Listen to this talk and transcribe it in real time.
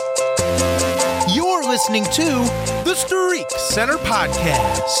listening to the StreakCenter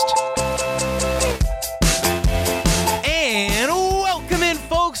podcast. And welcome in,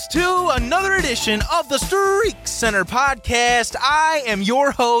 folks, to another edition of the StreakCenter podcast. I am your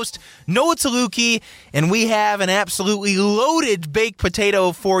host, Noah Taluki, and we have an absolutely loaded baked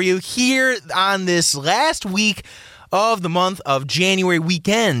potato for you here on this last week of the month of January,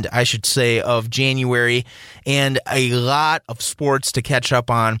 weekend, I should say, of January, and a lot of sports to catch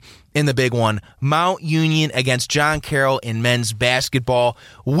up on in the big one. Mount Union against John Carroll in men's basketball.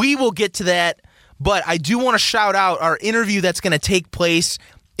 We will get to that, but I do want to shout out our interview that's going to take place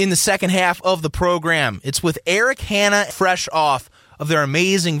in the second half of the program. It's with Eric Hanna, fresh off of their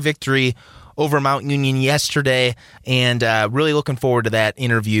amazing victory over Mount Union yesterday, and really looking forward to that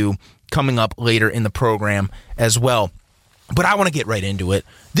interview coming up later in the program as well. But I want to get right into it.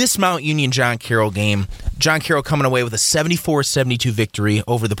 This Mount Union-John Carroll game, John Carroll coming away with a 74-72 victory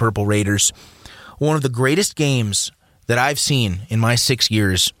over the Purple Raiders. One of the greatest games that I've seen in my 6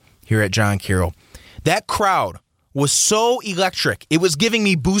 years here at John Carroll. That crowd was so electric. It was giving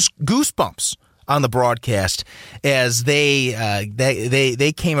me goosebumps on the broadcast as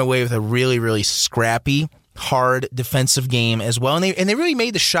they came away with a really, really scrappy, hard defensive game as well, and they really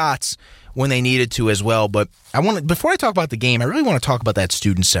made the shots when they needed to as well. But before I talk about the game, I really want to talk about that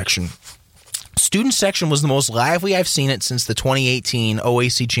student section. Student section was the most lively I've seen it since the 2018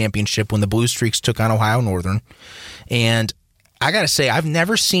 OAC championship when the Blue Streaks took on Ohio Northern. And I gotta say, I've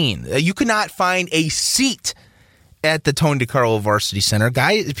never seen, you could not find a seat at the Tony DiCarlo Varsity Center.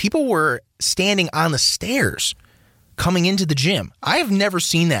 People were standing on the stairs coming into the gym. I have never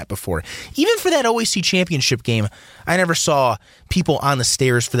seen that before. Even for that OAC championship game, I never saw people on the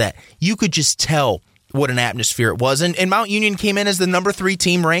stairs for that. You could just tell what an atmosphere it was. And Mount Union came in as the number 3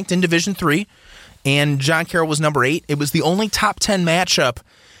 team ranked in Division III, and John Carroll was number 8. It was the only top 10 matchup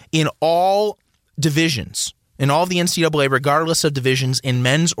in all divisions, in all of the NCAA, regardless of divisions, in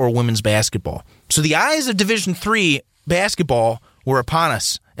men's or women's basketball. So the eyes of Division III basketball were upon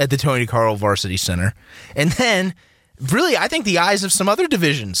us at the Tony DiCarlo Varsity Center. And then really, I think the eyes of some other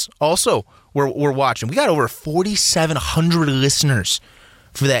divisions also were watching. We got over 4,700 listeners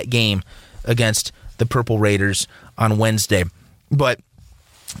for that game against the Purple Raiders on Wednesday. But,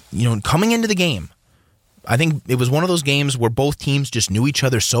 coming into the game, I think it was one of those games where both teams just knew each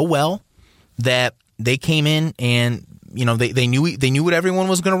other so well that they came in and, they knew what everyone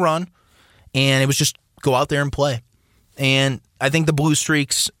was going to run, and it was just go out there and play. And I think the Blue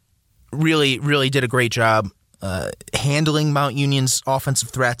Streaks really, really did a great job handling Mount Union's offensive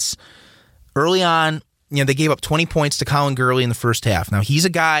threats. Early on, they gave up 20 points to Colin Gurley in the first half. Now, he's a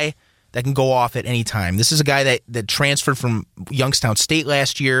guy that can go off at any time. This is a guy that transferred from Youngstown State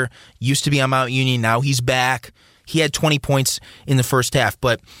last year, used to be on Mount Union, now he's back. He had 20 points in the first half,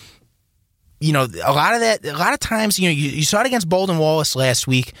 but a lot of times, you saw it against Baldwin Wallace last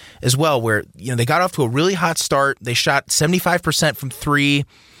week as well, where, they got off to a really hot start. They shot 75% from 3,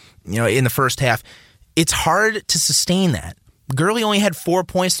 in the first half. It's hard to sustain that. Gurley only had 4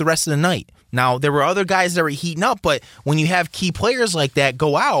 points the rest of the night. Now, there were other guys that were heating up, but when you have key players like that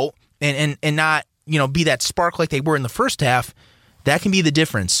go out and not, be that spark like they were in the first half, that can be the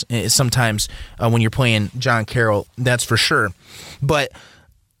difference sometimes when you're playing John Carroll, that's for sure. But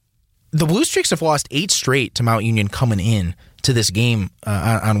the Blue Streaks have lost 8 straight to Mount Union coming in to this game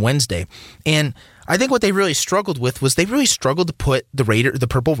on Wednesday. And I think what they really struggled with was they really struggled to put the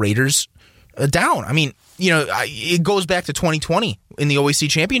Purple Raiders down. I mean, it goes back to 2020 in the OAC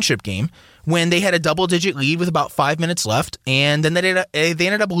championship game when they had a double-digit lead with about 5 minutes left, and then they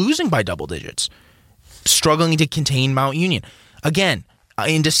ended up losing by double digits, struggling to contain Mount Union. Again,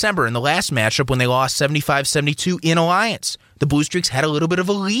 in December, in the last matchup when they lost 75-72 in Alliance, the Blue Streaks had a little bit of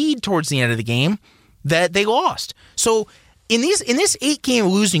a lead towards the end of the game that they lost. So in this 8-game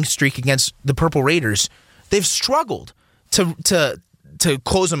losing streak against the Purple Raiders, they've struggled to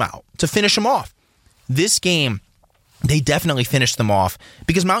close them out, to finish them off. This game, they definitely finished them off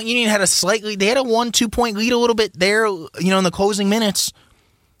because Mount Union had a 1-2 point lead a little bit there, in the closing minutes.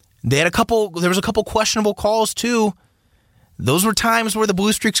 There was a couple questionable calls too. Those were times where the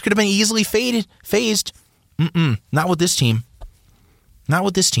Blue Streaks could have been easily phased. Not with this team. Not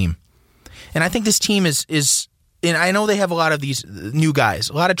with this team. And I think this team is and I know they have a lot of these new guys,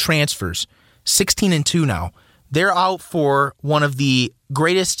 a lot of transfers, 16-2 now. They're out for one of the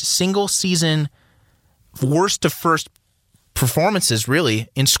greatest single-season worst-to-first performances, really,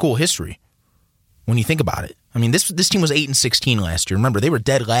 in school history, when you think about it. I mean, this team was 8-16 last year. Remember, they were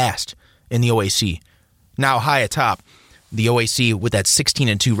dead last in the OAC. Now high atop the OAC with that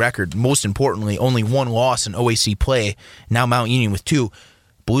 16-2 record. Most importantly, only 1 loss in OAC play. Now Mount Union with 2.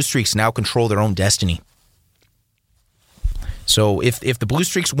 Blue Streaks now control their own destiny So if the Blue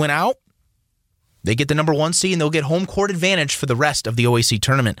Streaks win out, they get the number 1 seed, and they'll get home court advantage for the rest of the OAC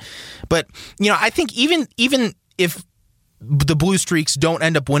tournament. But, I think even if the Blue Streaks don't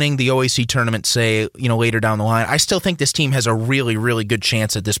end up winning the OAC tournament, say, later down the line, I still think this team has a really, really good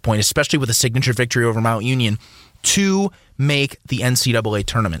chance at this point, especially with a signature victory over Mount Union, to make the NCAA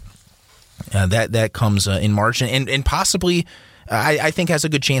tournament. That comes in March, and possibly, I think, has a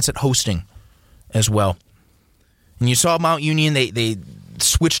good chance at hosting as well. And you saw Mount Union, they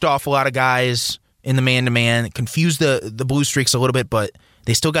switched off a lot of guys in the man-to-man, confused the Blue Streaks a little bit, but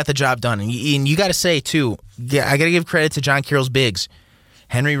they still got the job done. And you got to say, too, I got to give credit to John Carroll's bigs.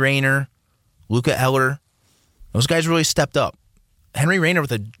 Henry Rayner, Luca Eller, those guys really stepped up. Henry Rayner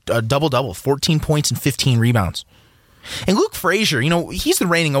with a double-double, 14 points and 15 rebounds. And Luke Frazier, he's the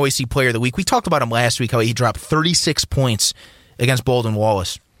reigning OAC Player of the Week. We talked about him last week, how he dropped 36 points against Bolden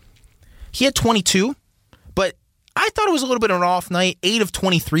Wallace. He had 22, but I thought it was a little bit of an off night, 8 of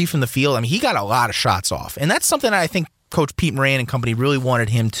 23 from the field. I mean, he got a lot of shots off, and that's something I think Coach Pete Moran and company really wanted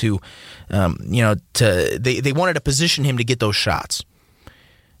him to, they wanted to position him to get those shots.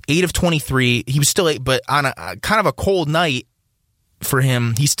 8 of 23, he was still 8, but on a kind of a cold night for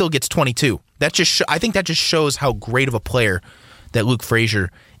him, he still gets 22. I think that just shows how great of a player that Luke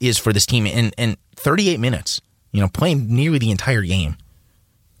Frazier is for this team. And 38 minutes, playing nearly the entire game.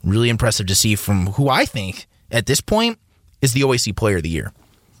 Really impressive to see from who I think, at this point, is the OAC Player of the Year.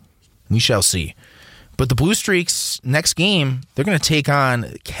 We shall see. But the Blue Streaks, next game, they're going to take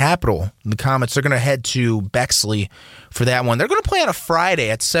on Capital. The Comets, they're going to head to Bexley for that one. They're going to play on a Friday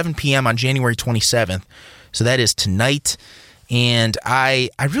at 7 p.m. on January 27th. So that is tonight. And I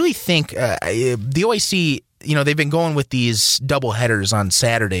really think the OAC, they've been going with these double headers on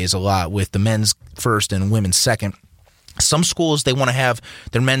Saturdays a lot with the men's first and women's second. Some schools, they want to have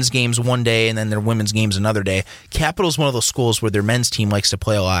their men's games one day and then their women's games another day. Capital's one of those schools where their men's team likes to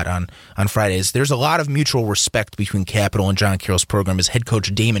play a lot on Fridays. There's a lot of mutual respect between Capital and John Carroll's program, as head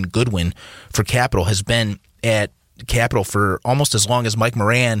coach Damon Goodwin for Capital has been at Capital for almost as long as Mike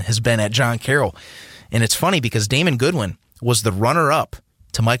Moran has been at John Carroll. And it's funny because Damon Goodwin was the runner-up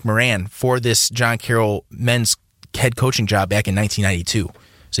to Mike Moran for this John Carroll men's head coaching job back in 1992.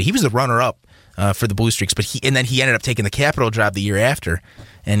 So he was the runner-up for the Blue Streaks, but then he ended up taking the Capital job the year after,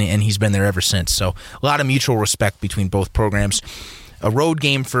 and he's been there ever since. So a lot of mutual respect between both programs. A road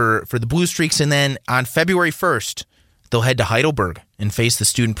game for the Blue Streaks, and then on February 1st, they'll head to Heidelberg and face the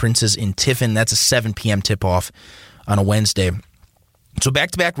Student Princes in Tiffin. That's a 7 p.m. tip-off on a Wednesday. So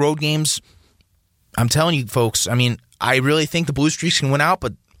back-to-back road games. I'm telling you, folks, I really think the Blue Streaks can win out,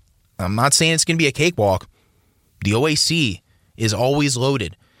 but I'm not saying it's going to be a cakewalk. The OAC is always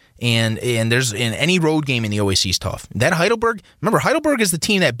loaded. And there's in any road game in the OAC is tough. That Heidelberg is the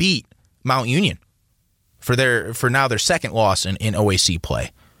team that beat Mount Union for now their second loss in OAC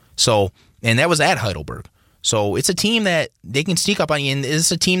play. So, and that was at Heidelberg. So it's a team that they can sneak up on you, and it's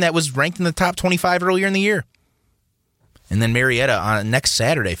a team that was ranked in the top 25 earlier in the year. And then Marietta on next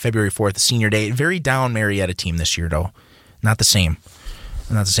Saturday, February 4th, the senior day. Very down Marietta team this year, though. Not the same,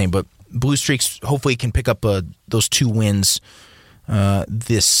 but Blue Streaks hopefully can pick up those 2 wins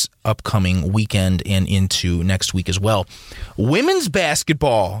this upcoming weekend and into next week as well. Women's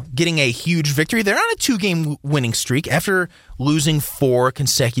basketball getting a huge victory. They're on a 2-game winning streak after losing 4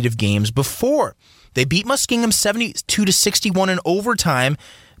 consecutive games before. They beat Muskingum 72-61 in overtime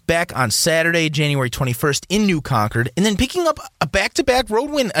back on Saturday, January 21st in New Concord, and then picking up a back-to-back road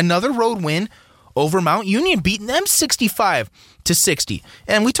win, another road win over Mount Union, beating them 65-60.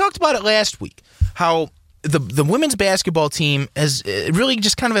 And we talked about it last week, how the women's basketball team is really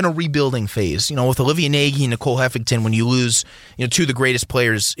just kind of in a rebuilding phase. With Olivia Nagy and Nicole Heffington, when you lose, 2 of the greatest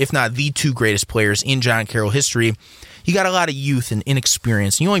players, if not the 2 greatest players in John Carroll history, you got a lot of youth and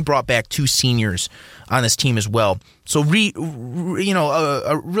inexperience. And you only brought back 2 seniors on this team as well. So, really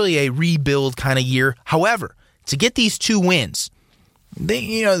a rebuild kind of year. However, to get these 2 wins,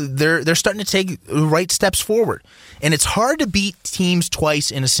 they're starting to take the right steps forward. And it's hard to beat teams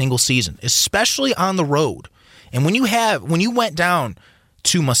twice in a single season, especially on the road. And when you went down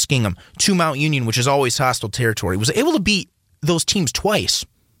to Muskingum, to Mount Union, which is always hostile territory, was able to beat those teams twice.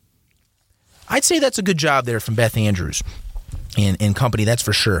 I'd say that's a good job there from Beth Andrews and company, that's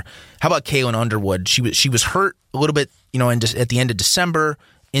for sure. How about Kaylin Underwood? She was hurt a little bit, at the end of December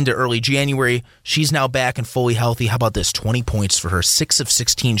into early January. She's now back and fully healthy. How about this? 20 points for her, 6 of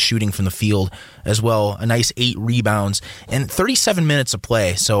 16 shooting from the field as well. A nice 8 rebounds and 37 minutes of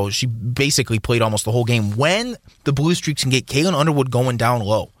play. So she basically played almost the whole game. When the Blue Streaks can get Kaylin Underwood going down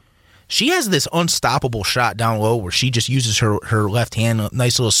low, She has this unstoppable shot down low where she just uses her left hand, a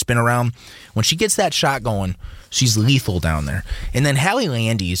nice little spin around. When she gets that shot going, she's lethal down there. And then Hallie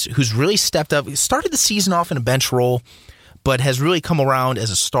Landis, who's really stepped up, started the season off in a bench role, but has really come around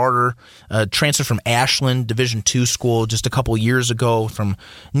as a starter. Transferred from Ashland Division II school just a couple years ago from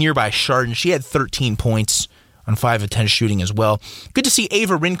nearby Chardon. She had 13 points on 5 of 10 shooting as well. Good to see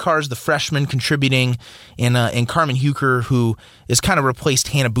Ava Rinkars, the freshman, contributing, and Carmen Huker, who is kind of replaced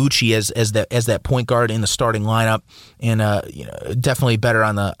Hannah Bucci as that point guard in the starting lineup, and definitely better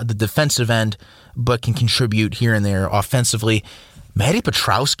on the defensive end, but can contribute here and there offensively. Maddie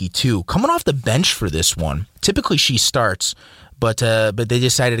Petrowski, too, coming off the bench for this one. Typically she starts, but they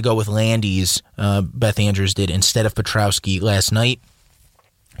decided to go with Landis, Beth Andrews did, instead of Petrowski last night.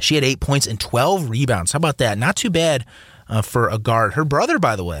 She had 8 points and 12 rebounds. How about that? Not too bad for a guard. Her brother,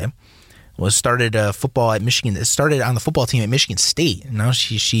 by the way, started football at Michigan. Started on the football team at Michigan State. And now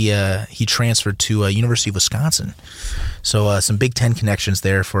he transferred to University of Wisconsin. So some Big Ten connections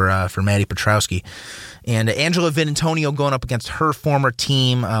there for Maddie Petrowski. And Angela Vinantonio going up against her former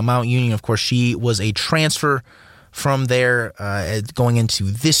team, Mount Union. Of course, she was a transfer from there going into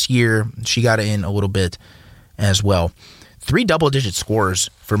this year. She got in a little bit as well. 3 double-digit scores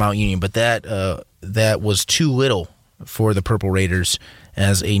for Mount Union, but that was too little for the Purple Raiders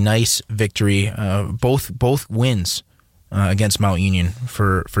as a nice victory. Both wins against Mount Union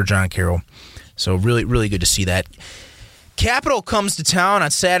for John Carroll. So really, really good to see that. Capital comes to town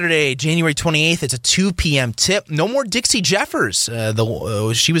on Saturday, January 28th. It's a 2 p.m. tip. No more Dixie Jeffers.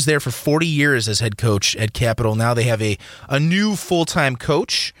 She was there for 40 years as head coach at Capital. Now they have a new full-time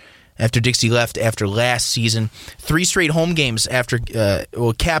coach after Dixie left after last season. 3 straight home games after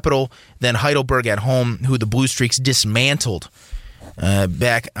Capital, then Heidelberg at home, who the Blue Streaks dismantled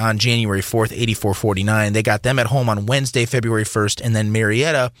back on January 4th, 84-49. They got them at home on Wednesday, February 1st, and then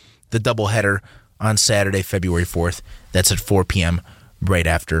Marietta, the doubleheader, on Saturday, February 4th. That's at 4 p.m. right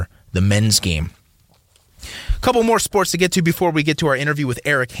after the men's game. A couple more sports to get to before we get to our interview with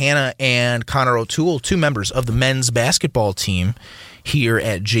Eric Hanna and Connor O'Toole, 2 members of the men's basketball team here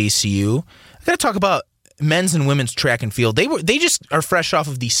at JCU. I got to talk about men's and women's track and field. They just are fresh off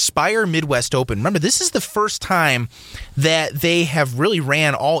of the Spire Midwest Open. Remember, this is the first time that they have really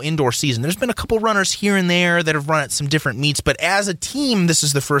ran all indoor season. There's been a couple runners here and there that have run at some different meets, but as a team, this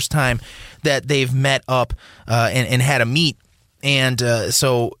is the first time that they've met up and had a meet. And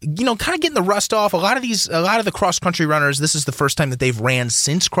so, kind of getting the rust off. A lot of the cross-country runners, this is the first time that they've ran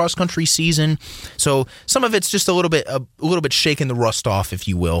since cross-country season. So some of it's just a little bit shaking the rust off, if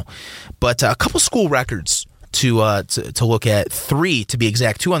you will. But a couple school records to look at, 3 to be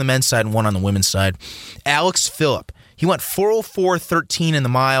exact, 2 on the men's side and 1 on the women's side. Alex Phillip. He went 4:04.13 in the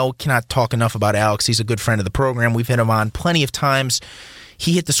mile. Cannot talk enough about Alex. He's a good friend of the program. We've had him on plenty of times.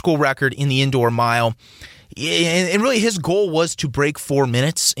 He hit the school record in the indoor mile. And really, his goal was to break 4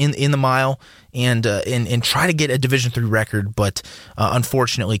 minutes in the mile and try to get a Division III record, but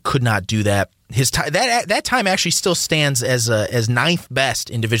unfortunately could not do that. His that time actually still stands as 9th best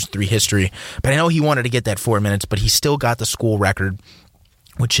in Division III history. But I know he wanted to get that 4 minutes, but he still got the school record,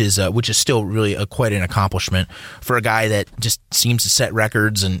 which is still really quite an accomplishment for a guy that just seems to set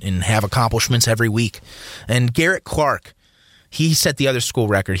records and have accomplishments every week. And Garrett Clark, he set the other school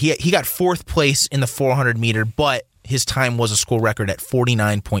record. He got 4th place in the 400 meter, but his time was a school record at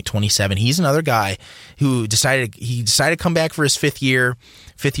 49.27. He's another guy who decided to come back for his fifth year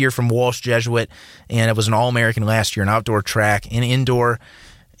from Walsh Jesuit, and it was an All-American last year in outdoor track and indoor,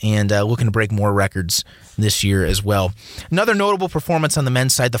 and looking to break more records this year as well. Another notable performance on the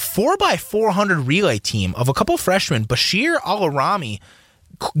men's side, the 4x400 relay team of a couple freshmen, Bashir Alarami,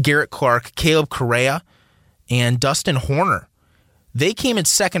 Garrett Clark, Caleb Correa, and Dustin Horner. They came in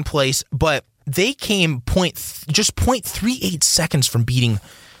 2nd place, but they came just 0.38 seconds from beating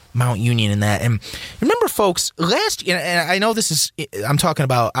Mount Union in that. And remember, folks, last year, and I know I'm talking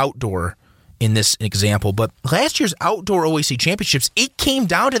about outdoor in this example, but last year's outdoor OAC championships, it came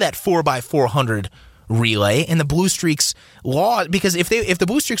down to that 4x400 relay, and the Blue Streaks lost, because if the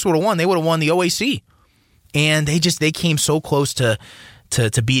Blue Streaks would have won, they would have won the OAC. And they came so close to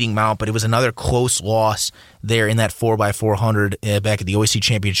beating Mount, but it was another close loss there in that 4x400 back at the OAC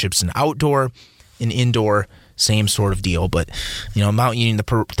championships. And outdoor and indoor, same sort of deal. But Mount Union,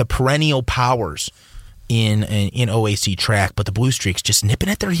 the perennial powers in OAC track, but the Blue Streaks just nipping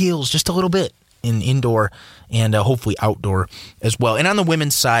at their heels just a little bit in indoor and hopefully outdoor as well. And on the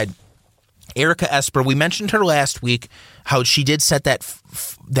women's side, Erica Esper, we mentioned her last week, how she did set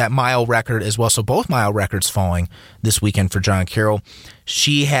that mile record as well. So both mile records falling this weekend for John Carroll.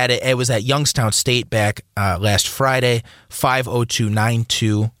 She had it was at Youngstown State back last Friday.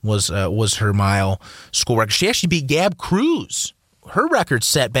 5:02.92 was her mile school record. She actually beat Gab Cruz. Her record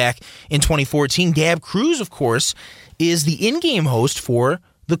set back in 2014. Gab Cruz, of course, is the in-game host for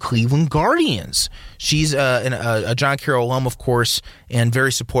the Cleveland Guardians. She's a John Carroll alum, of course, and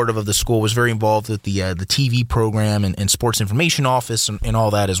very supportive of the school, was very involved with the TV program and sports information office and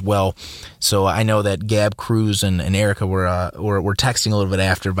all that as well. So I know that Gab Cruz and Erica were texting a little bit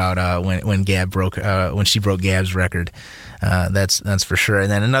after about when she broke Gab's record. That's for sure. And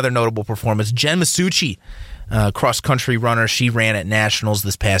then another notable performance, Jen Masucci, cross-country runner. She ran at Nationals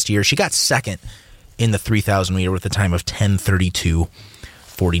this past year. She got second in the 3,000 meter with a time of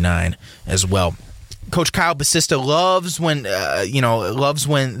 10:32.49 as well. Coach Kyle Basista loves when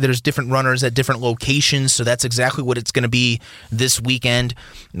there's different runners at different locations, so that's exactly what it's going to be this weekend.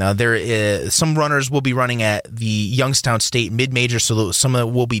 Now, some runners will be running at the Youngstown State mid-major, so some of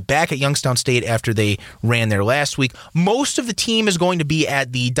them will be back at Youngstown State after they ran there last week. Most of the team is going to be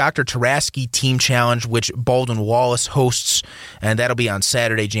at the Dr. Taraski Team Challenge, which Baldwin Wallace hosts, and that'll be on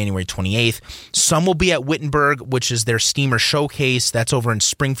Saturday, January 28th. Some will be at Wittenberg, which is their steamer showcase. That's over in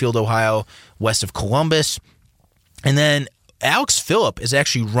Springfield, Ohio, west of Columbus. And then Alex Phillip is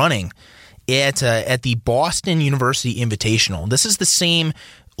actually running at the Boston University Invitational. This is the same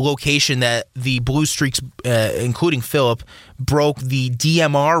location that the Blue Streaks, including Phillip, broke the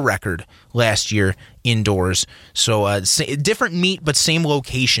DMR record last year indoors. So different meet, but same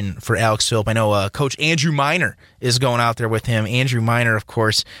location for Alex Phillip. I know Coach Andrew Miner is going out there with him. Andrew Miner, of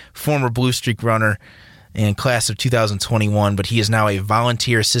course, former Blue Streak runner in class of 2021, but he is now a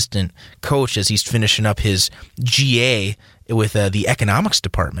volunteer assistant coach as he's finishing up his GA with the economics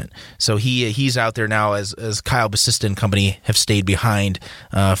department. So he's out there now as Kyle Basista and company have stayed behind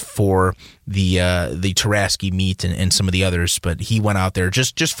for the Taraski meet and some of the others, but he went out there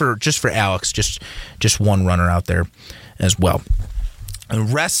just for Alex, just one runner out there as well.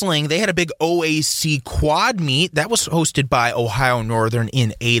 Wrestling, they had a big OAC quad meet that was hosted by Ohio Northern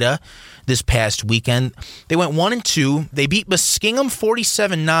in Ada this past weekend. They went 1-2. They beat Muskingum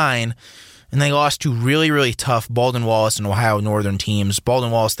 47-9, and they lost to really, really tough Baldwin Wallace and Ohio Northern teams.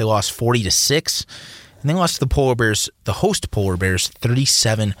 Baldwin Wallace, they lost 40-6, and they lost to the Polar Bears, the host Polar Bears,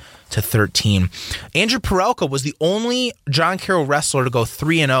 37-13. Andrew Perelka was the only John Carroll wrestler to go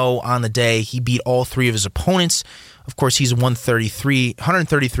 3-0 on the day. He beat all three of his opponents. Of course, he's 133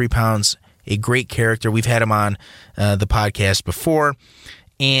 pounds, a great character. We've had him on the podcast before,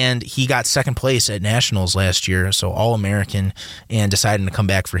 and he got second place at Nationals last year, so All-American, and decided to come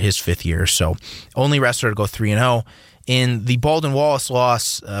back for his fifth year. So only wrestler to go 3-0. In the Baldwin Wallace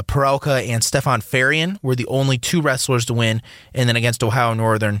loss, Perelka and Stefan Farian were the only two wrestlers to win, and then against Ohio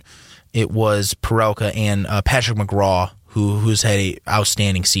Northern, it was Perelka and Patrick McGraw, who's had an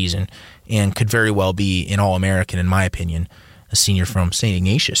outstanding season and could very well be an All-American, in my opinion, a senior from St.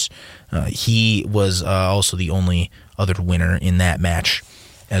 Ignatius. He was also the only other winner in that match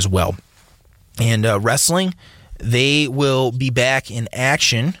as well. And wrestling, they will be back in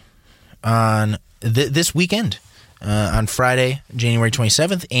action on this weekend. On Friday, January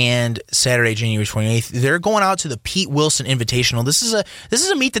 27th, and Saturday, January 28th. They're going out to the Pete Wilson Invitational. This is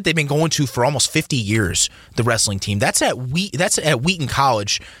a meet that they've been going to for almost 50 years, the wrestling team. That's at Wheaton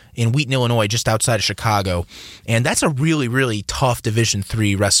College in Wheaton, Illinois, just outside of Chicago. And that's a really, really tough Division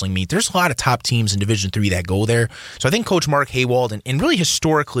III wrestling meet. There's a lot of top teams in Division III that go there. So I think Coach Mark Haywald, and really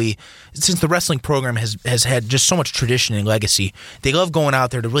historically, since the wrestling program has had just so much tradition and legacy, they love going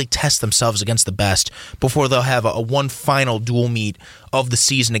out there to really test themselves against the best before they'll have a one final dual meet of the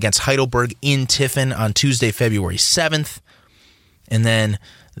season against Heidelberg in Tiffin on Tuesday, February 7th. And then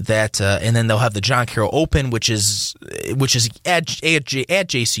they'll have the John Carroll Open, which is at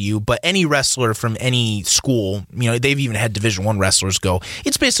JCU, but any wrestler from any school, they've even had Division I wrestlers go.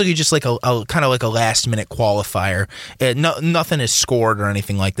 It's basically just like a kind of like a last minute qualifier. Nothing is scored or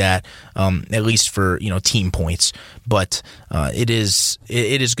anything like that, at least for team points. But it is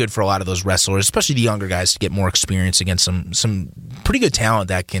good for a lot of those wrestlers, especially the younger guys, to get more experience against some pretty good talent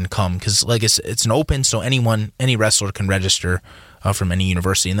that can come, because it's an open, so any wrestler can register from any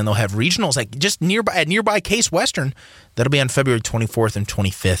university. And then they'll have regionals just nearby Case Western. That'll be on February 24th and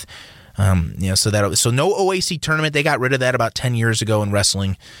 25th. So no OAC tournament. They got rid of that about 10 years ago in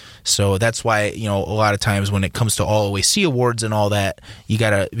wrestling. So that's why, a lot of times when it comes to all OAC awards and all that, you got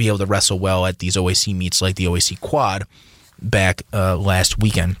to be able to wrestle well at these OAC meets like the OAC Quad back last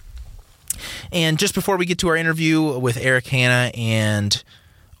weekend. And just before we get to our interview with Eric Hanna and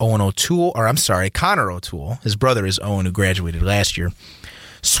Connor O'Toole. His brother is Owen, who graduated last year.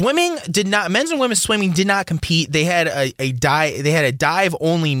 Swimming men's and women's swimming did not compete. They had a dive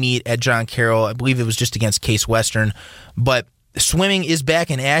only meet at John Carroll. I believe it was just against Case Western, but swimming is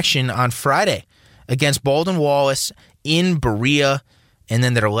back in action on Friday against Baldwin Wallace in Berea. And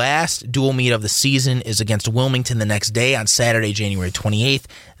then their last dual meet of the season is against Wilmington the next day on Saturday, January 28th.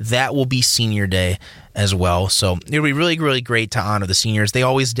 That will be senior day as well. So it'll be really, really great to honor the seniors. They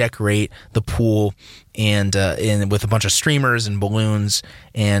always decorate the pool and with a bunch of streamers and balloons.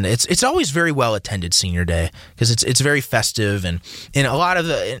 And it's always very well attended senior day because it's very festive. And a lot of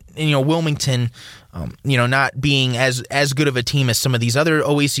the, Wilmington, not being as good of a team as some of these other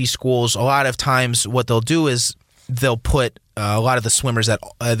OAC schools, a lot of times what they'll do is they'll put a lot of the swimmers that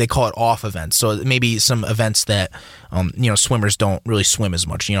they call it off events. So maybe some events that, swimmers don't really swim as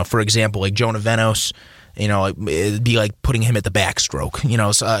much. For example, like Jonah Venos, it'd be like putting him at the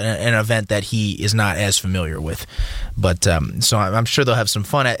backstroke, so an event that he is not as familiar with. But so I'm sure they'll have some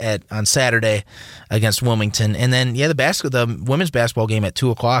fun on Saturday against Wilmington. And then, the women's basketball game at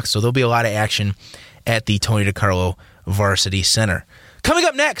 2:00. So there'll be a lot of action at the Tony DiCarlo Varsity Center. Coming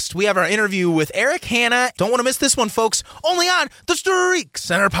up next, we have our interview with Eric Hanna. Don't want to miss this one, folks. Only on the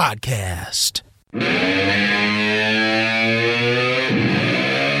StreakCenter podcast.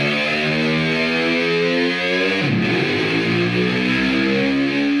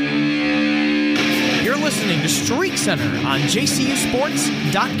 You're listening to StreakCenter on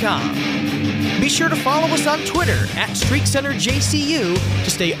JCUSports.com. Be sure to follow us on Twitter at StreakCenterJCU to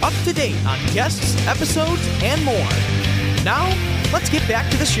stay up to date on guests, episodes, and more. Now, let's get back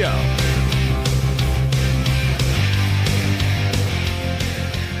to the show.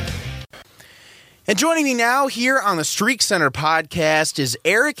 And joining me now here on the StreakCenter podcast is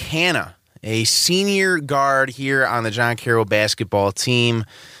Eric Hanna, a senior guard here on the John Carroll basketball team.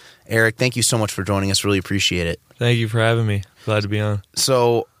 Eric, thank you so much for joining us. Really appreciate it. Thank you for having me. Glad to be on.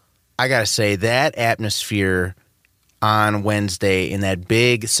 So, I got to say, that atmosphere on Wednesday in that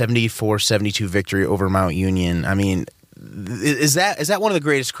big 74-72 victory over Mount Union, I mean, is that one of the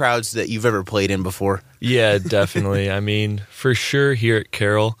greatest crowds that you've ever played in before? Yeah, definitely. I mean, for sure here at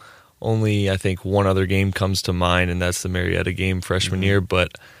Carroll, only I think one other game comes to mind, and that's the Marietta game freshman year.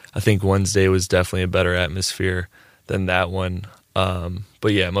 But I think Wednesday was definitely a better atmosphere than that one.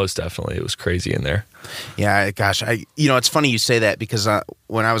 But yeah, most definitely, it was crazy in there. Yeah, gosh, it's funny you say that because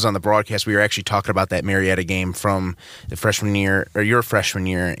when I was on the broadcast, we were actually talking about that Marietta game from the freshman year, or your freshman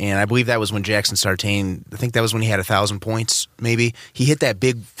year, and I believe that was when Jackson Sartain, I think that was when he had 1,000 points, maybe. He hit that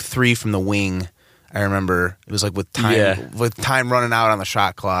big three from the wing. I remember it was like with time running out on the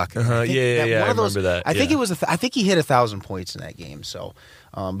shot clock. I remember that. I think it was. I think he hit 1,000 points in that game. So,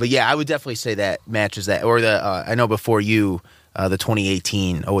 but yeah, I would definitely say that matches that. Or I know before you. The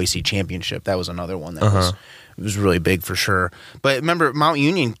 2018 OAC championship. That was another one that was really big for sure. But remember, Mount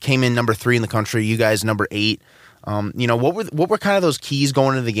Union came in number 3 in the country. You guys number 8. What were kind of those keys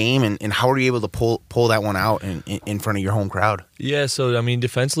going into the game, and how were you able to pull that one out in front of your home crowd? Yeah, so I mean,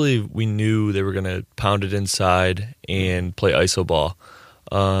 defensively, we knew they were going to pound it inside and play iso ball.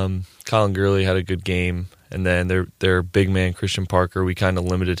 Colin Gurley had a good game, and then their big man Christian Parker, we kind of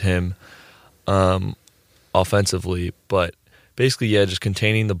limited him offensively, but basically, just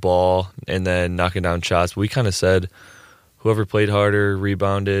containing the ball and then knocking down shots. But we kind of said whoever played harder,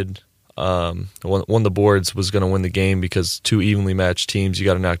 rebounded, won the boards was going to win the game because two evenly matched teams, you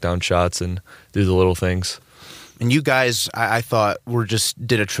got to knock down shots and do the little things. And you guys, I thought,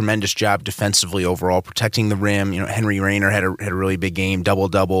 did a tremendous job defensively overall, protecting the rim. Henry Rayner had a really big game,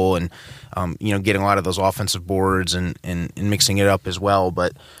 double-double, and getting a lot of those offensive boards and mixing it up as well.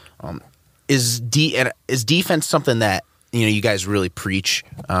 But is defense something that you guys really preach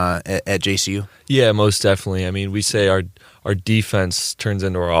at JCU? Yeah, most definitely. I mean, we say our defense turns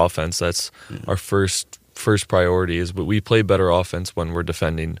into our offense. That's our first priority. But we play better offense when we're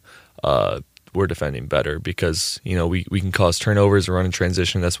defending. We're defending better because we can cause turnovers or run in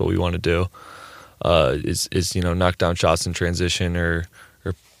transition. That's what we want to do. Is knock down shots in transition or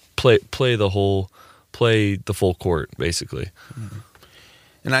play the full court basically. Mm-hmm.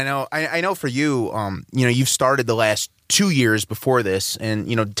 And I know for you, you've started the last 2 years before this,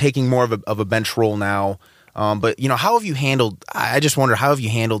 and taking more of a bench role now. But how have you handled? I just wonder, how have you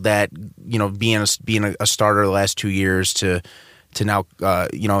handled that? Being a starter the last 2 years to now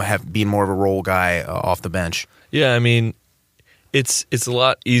being more of a role guy off the bench. Yeah, I mean, it's a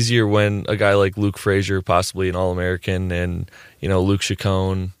lot easier when a guy like Luke Frazier, possibly an All-American, and Luke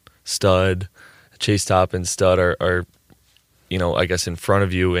Chacon, stud, Chase Toppin, stud are I guess in front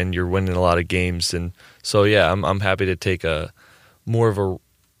of you, and you're winning a lot of games. And so, yeah, I'm happy to take a more of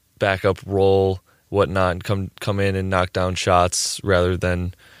backup role, whatnot, and come in and knock down shots rather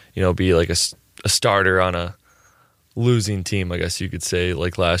than, be like a starter on a losing team, I guess you could say,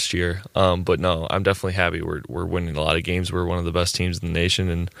 like last year. But no, I'm definitely happy. We're winning a lot of games. We're one of the best teams in the nation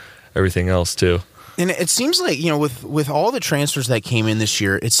and everything else too. And it seems like, with all the transfers that came in this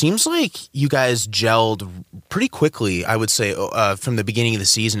year, it seems like you guys gelled pretty quickly, I would say, from the beginning of the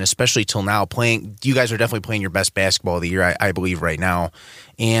season, especially till now. You guys are definitely playing your best basketball of the year, I believe, right now.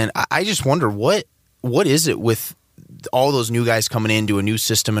 And I just wonder, what is it with all those new guys coming into a new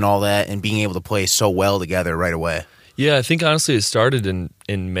system and all that and being able to play so well together right away? Yeah, I think honestly it started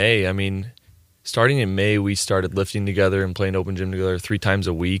in May. I mean, starting in May, we started lifting together and playing open gym together 3 times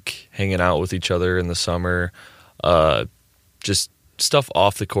a week, hanging out with each other in the summer. Just stuff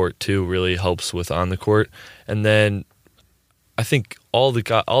off the court too really helps with on the court. And then I think all the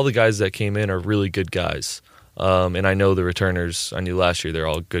guys that came in are really good guys. And I know the returners I knew last year, they're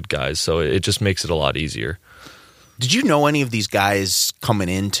all good guys, so it just makes it a lot easier. Did you know any of these guys coming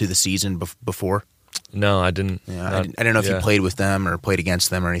into the season before? No, I didn't. Yeah, I didn't know if you played with them or played against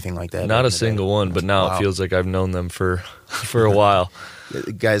them or anything like that. Not a single one, but now It feels like I've known them for a while.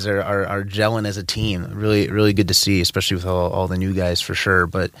 The guys are gelling as a team. Really, really good to see, especially with all the new guys for sure.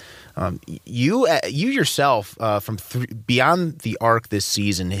 But you yourself, from beyond the arc this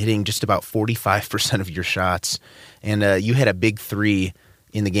season, hitting just about 45% of your shots, and you had a big 3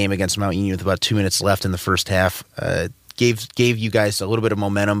 in the game against Mount Union with about 2 minutes left in the first half. Gave you guys a little bit of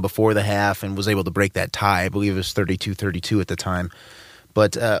momentum before the half and was able to break that tie. I believe it was 32-32 at the time.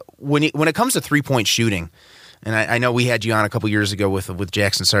 But when it comes to 3-point shooting, and I know we had you on a couple years ago with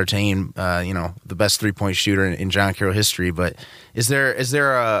Jackson Sartain, the best 3-point shooter in John Carroll history. But is there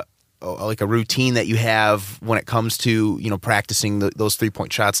a routine that you have when it comes to practicing those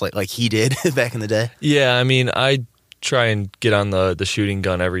 3-point shots like he did back in the day? Yeah, I mean, I try and get on the shooting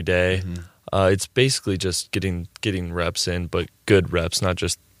gun every day. Mm-hmm. It's basically just getting reps in, but good reps, not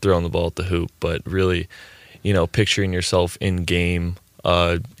just throwing the ball at the hoop, but really, picturing yourself in game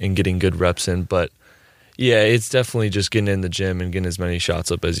and getting good reps in. But yeah, it's definitely just getting in the gym and getting as many shots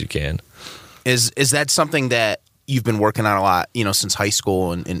up as you can. Is that something that you've been working on a lot, since high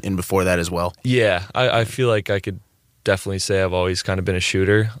school and before that as well? Yeah, I feel like I could definitely say I've always kind of been a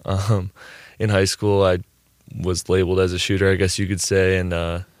shooter. In high school, I was labeled as a shooter, I guess you could say,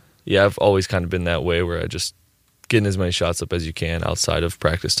 and yeah, I've always kind of been that way where I just getting as many shots up as you can outside of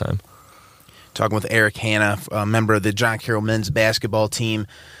practice time. Talking with Eric Hanna, a member of the John Carroll men's basketball team.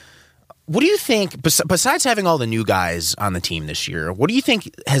 What do you think, besides having all the new guys on the team this year, what do you think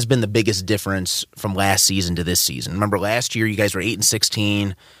has been the biggest difference from last season to this season? Remember last year you guys were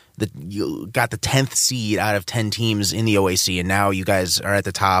 8-16. You got the 10th seed out of 10 teams in the OAC, and now you guys are at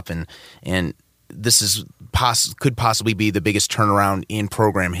the top, and this could possibly be the biggest turnaround in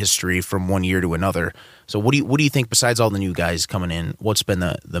program history from one year to another. So what do you think, besides all the new guys coming in, what's been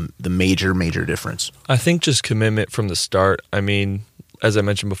the major difference? I think just commitment from the start. I mean, as I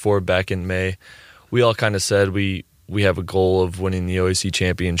mentioned before, back in May, we all kind of said we have a goal of winning the OAC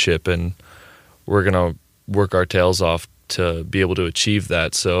championship, and we're going to work our tails off to be able to achieve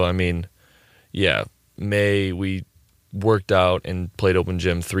that. So, I mean, yeah, May we worked out and played open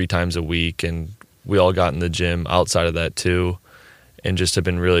gym 3 times a week, and we all got in the gym outside of that too, and just have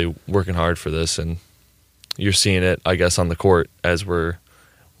been really working hard for this. And you're seeing it, I guess, on the court as we're,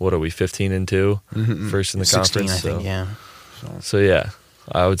 15-2, first in the 16, conference. I think, yeah. So yeah,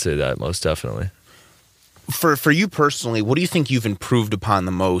 I would say that most definitely. For you personally, what do you think you've improved upon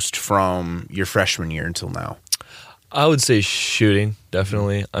the most from your freshman year until now? I would say shooting,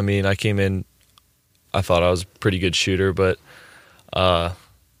 definitely. I mean, I came in, I thought I was a pretty good shooter, but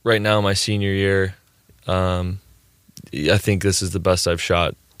right now, my senior year, I think this is the best I've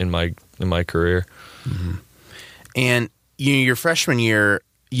shot in my career. Mm-hmm. And your freshman year,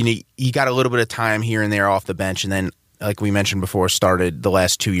 you got a little bit of time here and there off the bench, and then, like we mentioned before, started the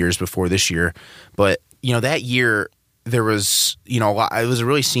last 2 years before this year. But that year, there was a lot. It was a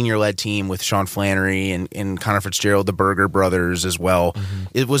really senior-led team with Sean Flannery and Connor Fitzgerald, the Berger brothers as well.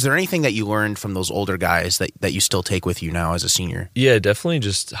 Mm-hmm. Was there anything that you learned from those older guys that you still take with you now as a senior? Yeah, definitely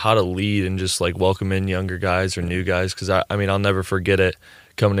just how to lead and just like welcome in younger guys or new guys. Because I mean, I'll never forget it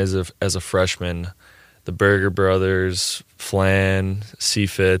coming as a freshman. The Berger brothers, Flan,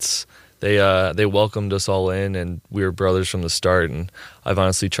 C-Fitz, they welcomed us all in, and we were brothers from the start. And I've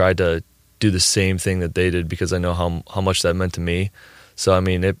honestly tried to do the same thing that they did because I know how much that meant to me. So, I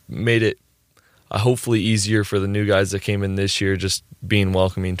mean, it made it hopefully easier for the new guys that came in this year, just being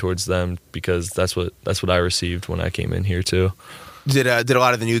welcoming towards them, because that's what I received when I came in here too. Did a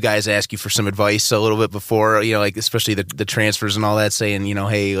lot of the new guys ask you for some advice a little bit before, like especially the transfers and all that, saying,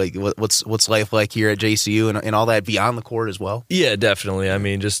 hey, like what's life like here at JCU and all that beyond the court as well? Yeah, definitely. I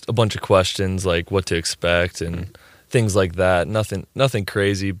mean, just a bunch of questions like what to expect and things like that. Nothing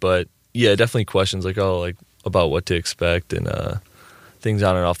crazy, but yeah, definitely questions like about what to expect and things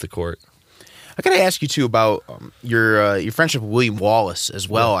on and off the court. I got to ask you too about your friendship with William Wallace as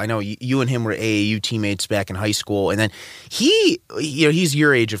well. Yeah. I know you and him were AAU teammates back in high school, and then he's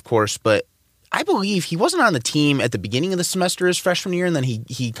your age, of course, but I believe he wasn't on the team at the beginning of the semester his freshman year, and then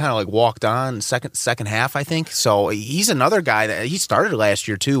he kind of like walked on second half, I think. So he's another guy that he started last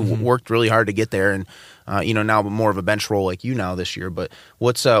year too, worked really hard to get there, and now more of a bench role like you now this year. But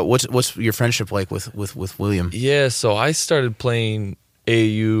what's your friendship like with William? Yeah, so I started playing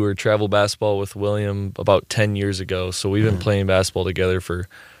AAU or travel basketball with William about 10 years ago. So we've been playing basketball together for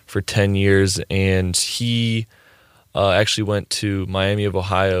 10 years, and he actually went to Miami of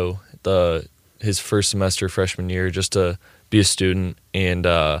Ohio his first semester freshman year just to be a student, and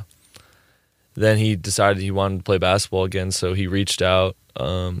then he decided he wanted to play basketball again, so he reached out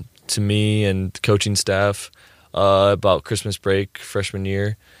to me and the coaching staff about Christmas break freshman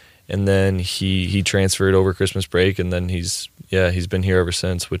year, and then he transferred over Christmas break, and then he's been here ever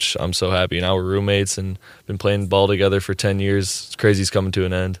since, which I'm so happy. Now we're roommates and been playing ball together for 10 years. It's crazy he's coming to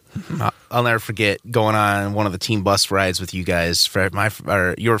an end. I'll never forget going on one of the team bus rides with you guys for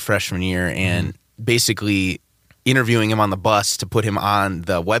your freshman year and basically interviewing him on the bus to put him on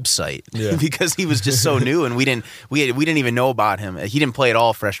the website because he was just so new, and we didn't even know about him. He didn't play at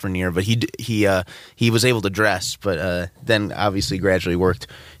all freshman year, but he was able to dress, but then obviously gradually worked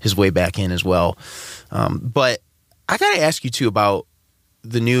his way back in as well. But I got to ask you too about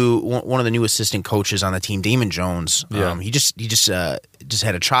one of the new assistant coaches on the team, Damon Jones. He just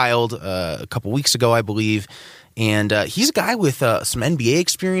had a child a couple weeks ago, I believe. And he's a guy with some NBA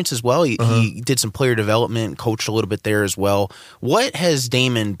experience as well. He did some player development, coached a little bit there as well. What has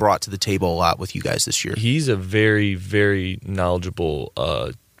Damon brought to the table a lot with you guys this year? He's a very, very knowledgeable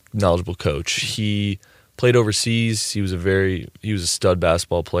coach. He played overseas. He was a stud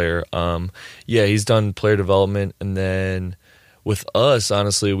basketball player. He's done player development, and then with us,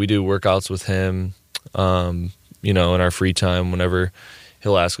 honestly, we do workouts with him. In our free time, whenever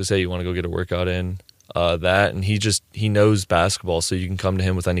he'll ask us, "Hey, you want to go get a workout in?" And he knows basketball, so you can come to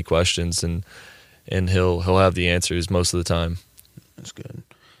him with any questions, and he'll have the answers most of the time. That's good.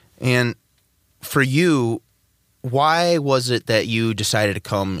 And for you, why was it that you decided to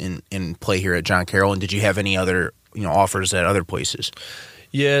come and play here at John Carroll? And did you have any other offers at other places?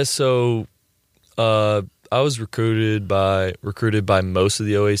 Yeah, so I was recruited by most of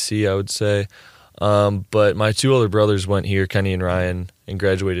the OAC, I would say. But my two older brothers went here, Kenny and Ryan, and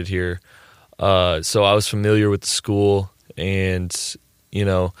graduated here. So I was familiar with the school, and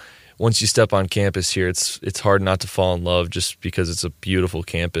once you step on campus here, it's hard not to fall in love, just because it's a beautiful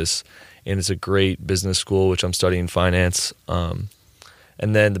campus, and it's a great business school, which I'm studying finance. And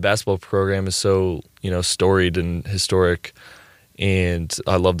then the basketball program is so storied and historic, and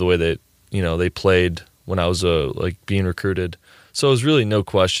I love the way that they played when I was being recruited. So it was really no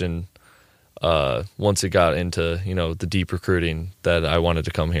question once it got into the deep recruiting that I wanted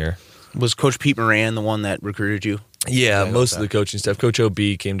to come here. Was Coach Pete Moran the one that recruited you? Yeah, most of the coaching staff. Coach OB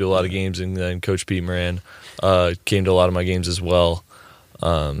came to a lot of games, and then Coach Pete Moran came to a lot of my games as well.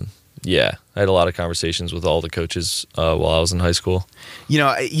 I had a lot of conversations with all the coaches while I was in high school.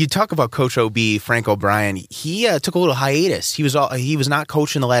 You talk about Coach OB, Frank O'Brien. He took a little hiatus. He was not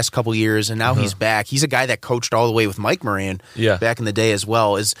coaching the last couple years, and now he's back. He's a guy that coached all the way with Mike Moran back in the day as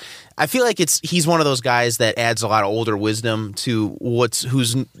well. I feel like he's one of those guys that adds a lot of older wisdom to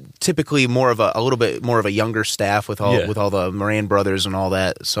who's typically a little bit more of a younger staff with all the Moran brothers and all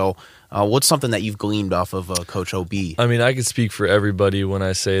that. So what's something that you've gleaned off of Coach OB? I mean, I could speak for everybody when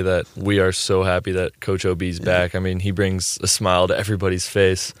I say that we are so happy that Coach OB's back. I mean, he brings a smile to everybody's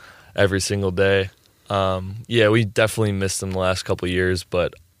face every single day. We definitely missed him the last couple of years,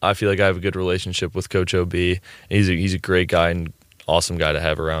 but I feel like I have a good relationship with Coach OB. He's a great guy and awesome guy to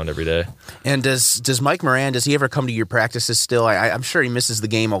have around every day. And does Mike Moran, does he ever come to your practices still? I'm sure he misses the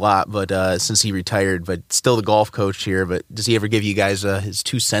game a lot, but since he retired, but still the golf coach here. But does he ever give you guys his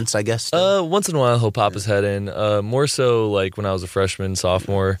 2 cents, I guess? Once in a while he'll pop his head in. More so like when I was a freshman,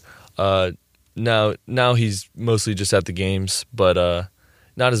 sophomore. Now he's mostly just at the games, but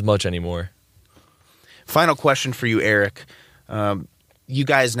not as much anymore. Final question for you, Eric. you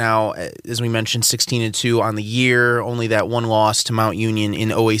guys now, as we mentioned, 16-2 on the year, only that one loss to Mount Union in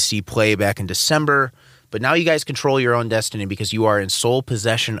OAC play back in December. But now you guys control your own destiny because you are in sole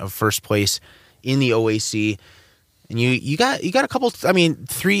possession of first place in the OAC. And you got a couple,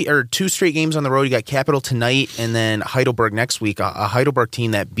 3 or 2 straight games on the road. You got Capital tonight and then Heidelberg next week, a Heidelberg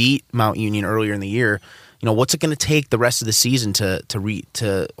team that beat Mount Union earlier in the year. What's it going to take the rest of the season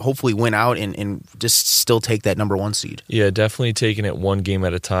to hopefully win out and just still take that number 1 seed? Yeah, definitely taking it one game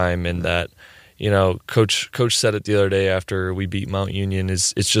at a time. And that, Coach said it the other day after we beat Mount Union,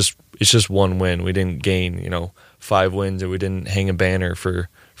 it's just one win. We didn't gain 5 wins, or we didn't hang a banner for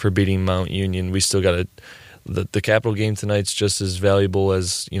beating Mount Union. We still got the Capital game tonight's just as valuable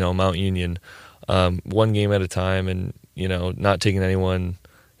as Mount Union. One game at a time, and not taking anyone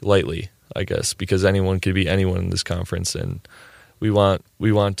lightly, I guess, because anyone could beat anyone in this conference, and we want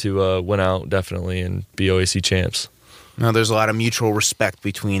to win out definitely and be OAC champs. Now, there's a lot of mutual respect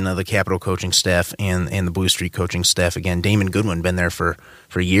between the Capital coaching staff and the Blue Streak coaching staff. Again, Damon Goodwin been there for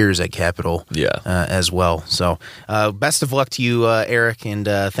years at Capital, as well. So, best of luck to you, Eric, and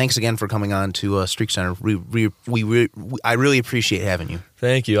thanks again for coming on to StreakCenter. I really appreciate having you.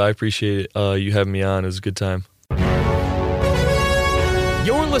 Thank you. I appreciate you having me on. It was a good time.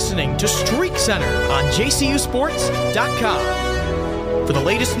 You're listening to StreakCenter on JCUSports.com. For the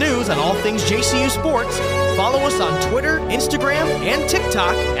latest news on all things JCU Sports, follow us on Twitter, Instagram, and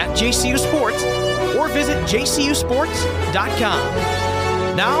TikTok at JCU Sports, or visit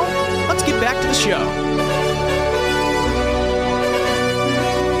JCUSports.com. Now, let's get back to the show.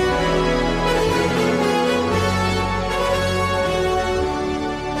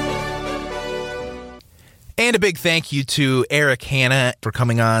 And a big thank you to Eric Hanna for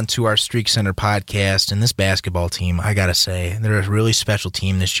coming on to our StreakCenter podcast. And this basketball team, I got to say, they're a really special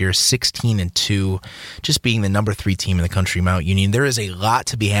team this year, 16-2, just being the number 3 team in the country, Mount Union. There is a lot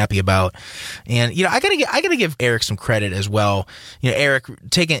to be happy about. And, I got to give Eric some credit as well. Eric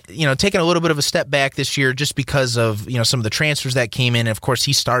taking a little bit of a step back this year just because of, some of the transfers that came in. And of course,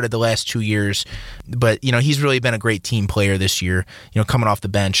 he started the last 2 years, but, he's really been a great team player this year, coming off the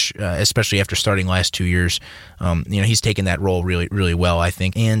bench, especially after starting last 2 years. He's taken that role really, really well, I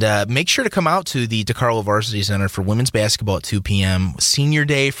think. And make sure to come out to the DeCarlo Varsity Center for women's basketball at 2 p.m. Senior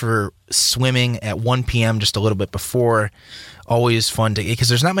day for swimming at 1 p.m., just a little bit before. Always fun because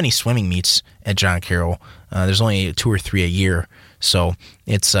there's not many swimming meets at John Carroll. There's only 2 or 3 a year. So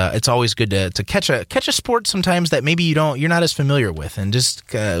it's always good to catch a sport sometimes that maybe you're not as familiar with, and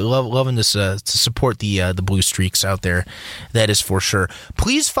just loving to support the Blue Streaks out there. That is for sure.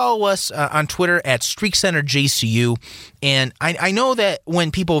 Please follow us on Twitter at StreakCenterJCU. And I know that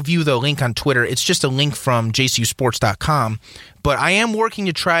when people view the link on Twitter, it's just a link from JCUSports.com. But I am working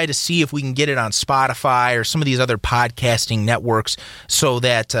to try to see if we can get it on Spotify or some of these other podcasting networks so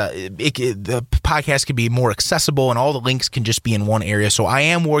that the podcast can be more accessible and all the links can just be in one area. So I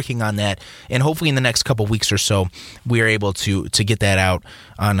am working on that, and hopefully in the next couple of weeks or so, we are able to get that out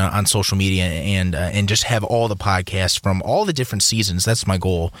on social media and just have all the podcasts from all the different seasons. That's my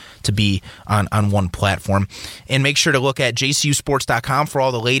goal, to be on one platform. And make sure to look at jcusports.com for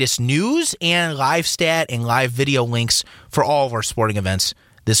all the latest news and live stat and live video links for all of our sporting events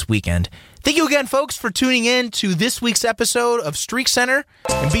this weekend. Thank you again, folks, for tuning in to this week's episode of StreakCenter.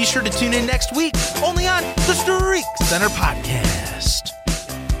 And be sure to tune in next week, only on the StreakCenter podcast.